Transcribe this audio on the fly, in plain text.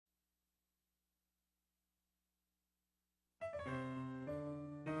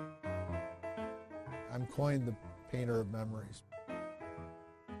I'm coined the painter of memories.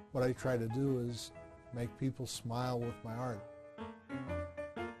 What I try to do is make people smile with my art.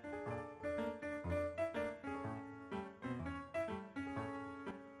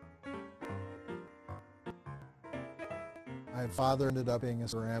 My father ended up being a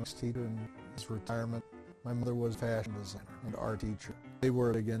ceramics teacher in his retirement. My mother was a fashion designer and art teacher. They were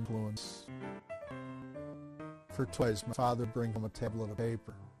a big influence. For toys, my father would bring home a tablet of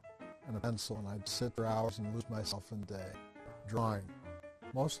paper and a pencil, and I'd sit for hours and lose myself in the day, drawing,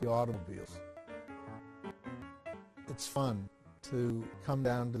 mostly automobiles. It's fun to come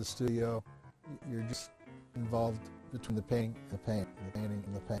down to the studio. You're just involved between the painting and the paint, and the painting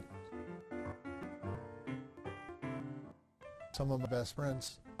and the paint. Some of my best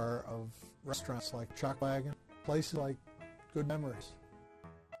friends are of restaurants like WHYY, places like Good Memories.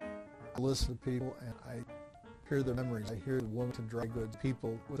 I listen to people and I hear their memories. I hear the women in dry goods,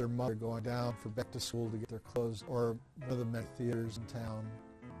 people with their mother going down for back to school to get their clothes, or one of the many theaters in town.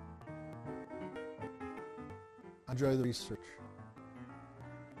 I enjoy the research.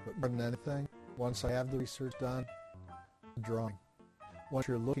 But more than anything, once I have the research done, the drawing. Once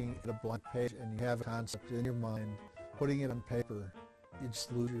you're looking at a blank page and you have a concept in your mind, putting it on paper, you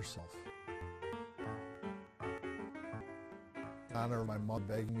just lose yourself. In honor of my mother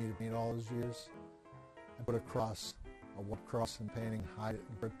begging me to paint all those years, I put a cross, a white cross in painting, hide it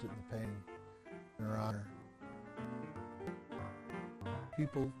and crypt it in the painting in her honor.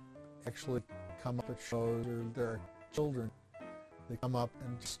 People actually come up at shows, or there are children, they come up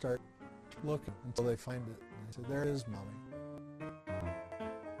and just start looking until they find it. And they say, there it is, Mommy.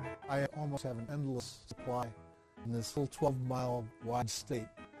 I almost have an endless supply in this little 12-mile wide state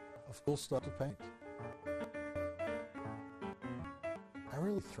of cool stuff to paint. I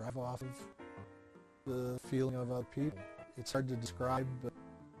really thrive off of the feeling of other people. It's hard to describe, but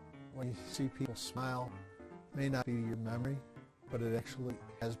when you see people smile, it may not be your memory, but it actually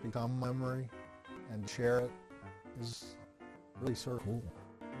has become memory, and share it is really sort of cool.